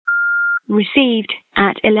received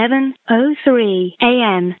at 11:03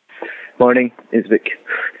 a.m. Morning, it's Vic.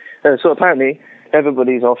 So apparently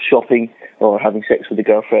everybody's off shopping or having sex with their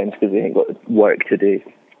girlfriends because they ain't got work today.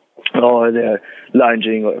 Or they're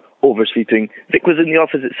lounging or oversleeping. Vic was in the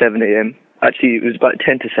office at 7 a.m. Actually, it was about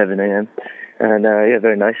 10 to 7 a.m. And yeah,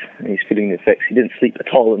 very nice. And he's feeling the effects. He didn't sleep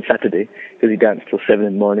at all on Saturday because he danced till 7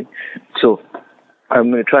 in the morning. So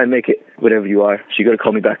I'm going to try and make it wherever you are. So you got to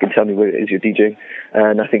call me back and tell me where it is you're DJing.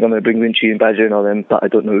 And I think I'm going to bring Vinci and Badger and all them, but I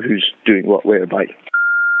don't know who's doing what, where, bye.